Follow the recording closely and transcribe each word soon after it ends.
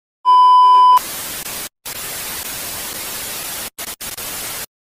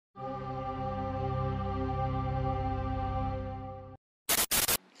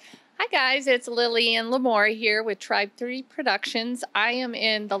Guys, it's Lillian Lamour here with Tribe 3 Productions. I am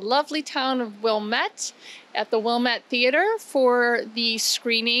in the lovely town of Wilmette at the Wilmette Theater for the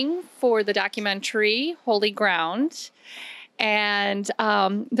screening for the documentary Holy Ground. And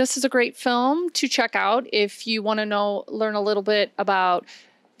this is a great film to check out if you want to learn a little bit about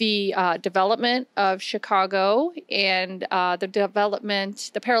the development of Chicago and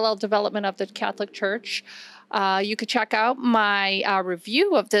the parallel development of the Catholic Church. You could check out my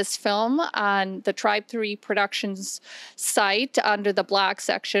review of this film on the Tribe 3 Productions site under the blog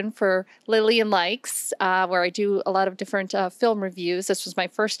section for Lillian Likes, where I do a lot of different film reviews. This was my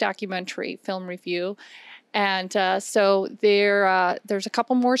first documentary film review. And so there's a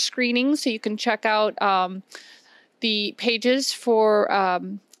couple more screenings, so you can check out the pages for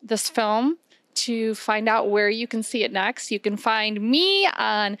this film to find out where you can see it next. You can find me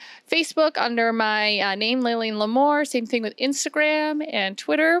on Facebook under my name, Lillian Lamour. Same thing with Instagram and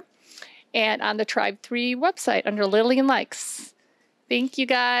Twitter. And on the Tribe 3 website under Lillian Likes. Thank you,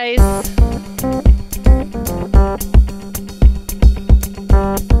 guys.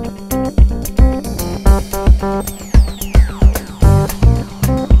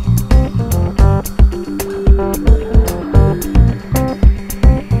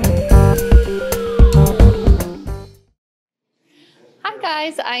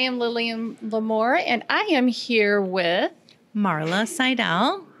 I am Lillian Lamour, and I am here with Marla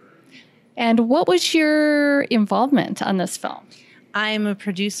Seidell. And what was your involvement on this film? I'm a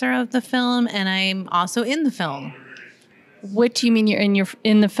producer of the film, and I'm also in the film. What do you mean you're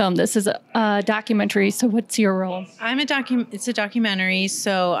in the film? This is a documentary, so what's your role? It's a documentary,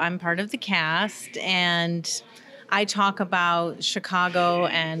 so I'm part of the cast, and I talk about Chicago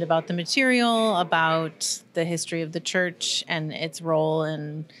and about the material, about the history of the church and its role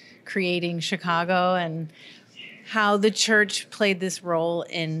in creating Chicago, and how the church played this role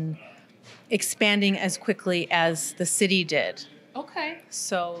in expanding as quickly as the city did. Okay.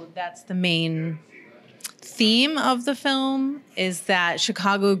 So that's the main theme of the film, is that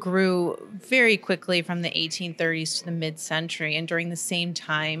Chicago grew very quickly from the 1830s to the mid-century, and during the same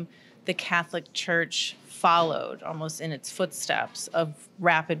time, the Catholic Church followed almost in its footsteps of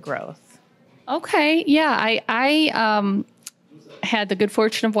rapid growth. Okay, yeah, I had the good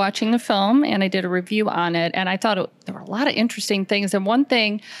fortune of watching the film, and I did a review on it, and I thought there were a lot of interesting things. And one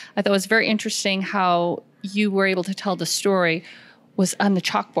thing I thought was very interesting, how you were able to tell the story, was on the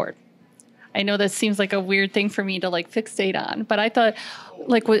chalkboard. I know that seems like a weird thing for me to fixate on, but I thought,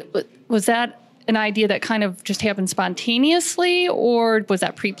 was that an idea that kind of just happened spontaneously, or was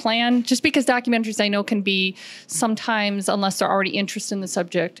that pre-planned? Just because documentaries I know can be sometimes, unless they're already interested in the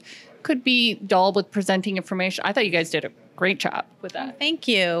subject, could be dull with presenting information. I thought you guys did a great job with that. Thank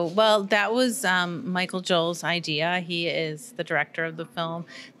you. Well, that was Michael Joel's idea. He is the director of the film.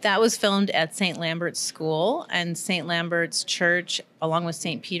 That was filmed at St. Lambert's School, and St. Lambert's Church, along with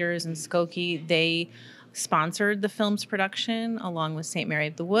St. Peter's and Skokie, they sponsored the film's production, along with St. Mary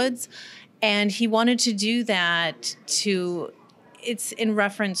of the Woods. And he wanted to do that it's in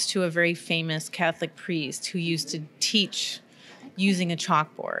reference to a very famous Catholic priest who used to teach using a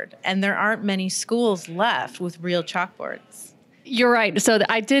chalkboard. And there aren't many schools left with real chalkboards. You're right. So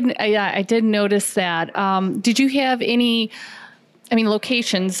I did notice that. Did you have any,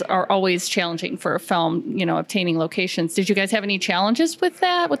 locations are always challenging for a film, obtaining locations. Did you guys have any challenges with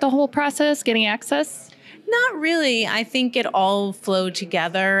that, with the whole process, getting access? Not really. I think it all flowed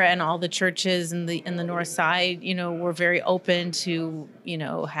together, and all the churches in the north side, were very open to,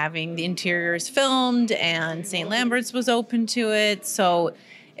 having the interiors filmed, and St. Lambert's was open to it. So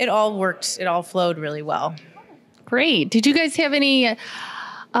it all worked. It all flowed really well. Great. Did you guys have any,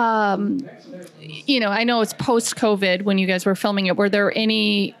 I know it's post-COVID when you guys were filming it. Were there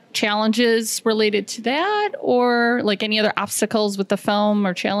any challenges related to that, or any other obstacles with the film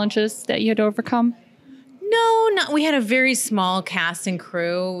or challenges that you had to overcome? No, we had a very small cast and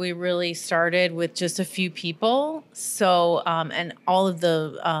crew. We really started with just a few people. So, and all of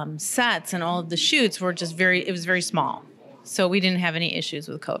the sets and all of the shoots were it was very small. So we didn't have any issues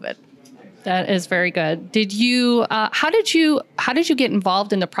with COVID. That is very good. Did you, how did you get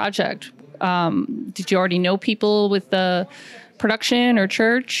involved in the project? Did you already know people with the production or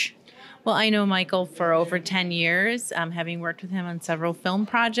church? Well, I know Michael for over 10 years, having worked with him on several film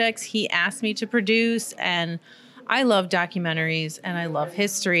projects. He asked me to produce, and I love documentaries and I love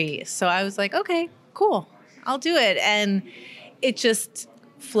history. So I was like, okay, cool, I'll do it. And it just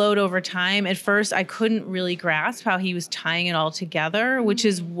flowed over time. At first, I couldn't really grasp how he was tying it all together, which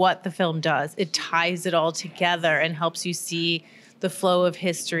is what the film does. It ties it all together and helps you see the flow of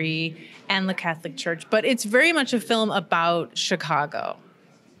history and the Catholic Church. But it's very much a film about Chicago.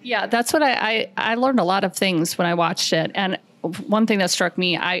 Yeah, that's what I learned a lot of things when I watched it. And one thing that struck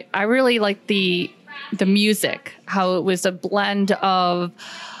me, I really liked the music, how it was a blend of,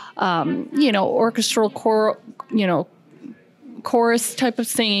 orchestral chorus type of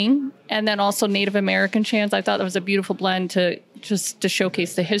singing, and then also Native American chants. I thought that was a beautiful blend to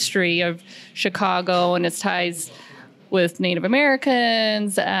showcase the history of Chicago and its ties with Native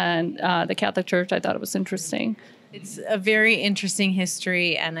Americans and the Catholic Church. I thought it was interesting. It's a very interesting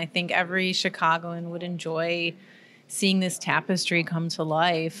history, and I think every Chicagoan would enjoy seeing this tapestry come to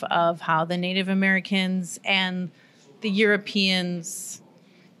life of how the Native Americans and the Europeans,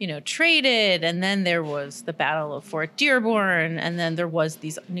 traded, and then there was the Battle of Fort Dearborn, and then there was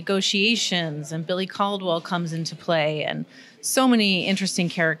these negotiations, and Billy Caldwell comes into play, and so many interesting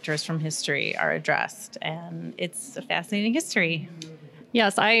characters from history are addressed, and it's a fascinating history.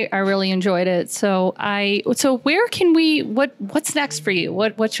 Yes, I really enjoyed it. So where can what's next for you?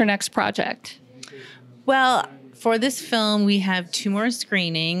 What's your next project? Well, for this film, we have 2 more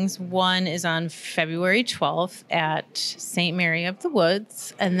screenings. One is on February 12th at St. Mary of the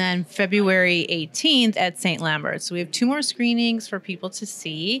Woods, and then February 18th at St. Lambert. So we have 2 more screenings for people to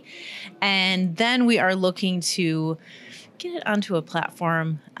see. And then we are looking to get it onto a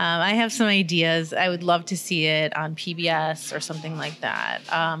platform. I have some ideas. I would love to see it on PBS or something like that.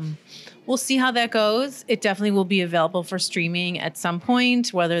 We'll see how that goes. It definitely will be available for streaming at some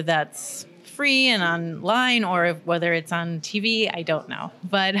point, whether that's free and online or whether it's on TV, I don't know.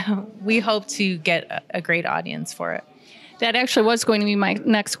 But we hope to get a great audience for it. That actually was going to be my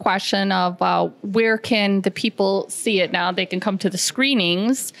next question of where can the people see it now? They can come to the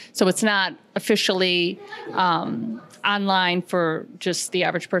screenings, so it's not officially online for just the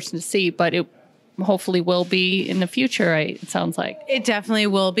average person to see, but it hopefully will be in the future, it sounds like. It definitely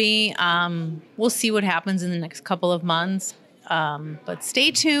will be. We'll see what happens in the next couple of months. But stay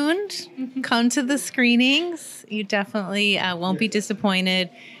tuned. Come to the screenings. You definitely won't be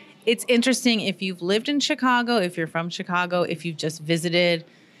disappointed. It's interesting if you've lived in Chicago, if you're from Chicago, if you've just visited.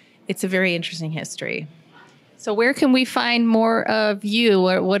 It's a very interesting history. So where can we find more of you?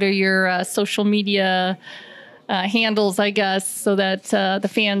 Or what are your social media handles, I guess, so that the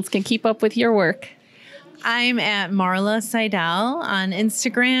fans can keep up with your work? I'm at Marla Seidell on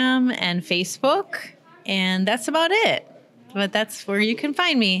Instagram and Facebook, and that's about it. But that's where you can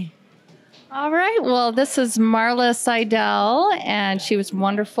find me. All right. Well, this is Marla Seidell, and she was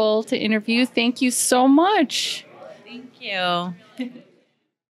wonderful to interview. Thank you so much. Thank you.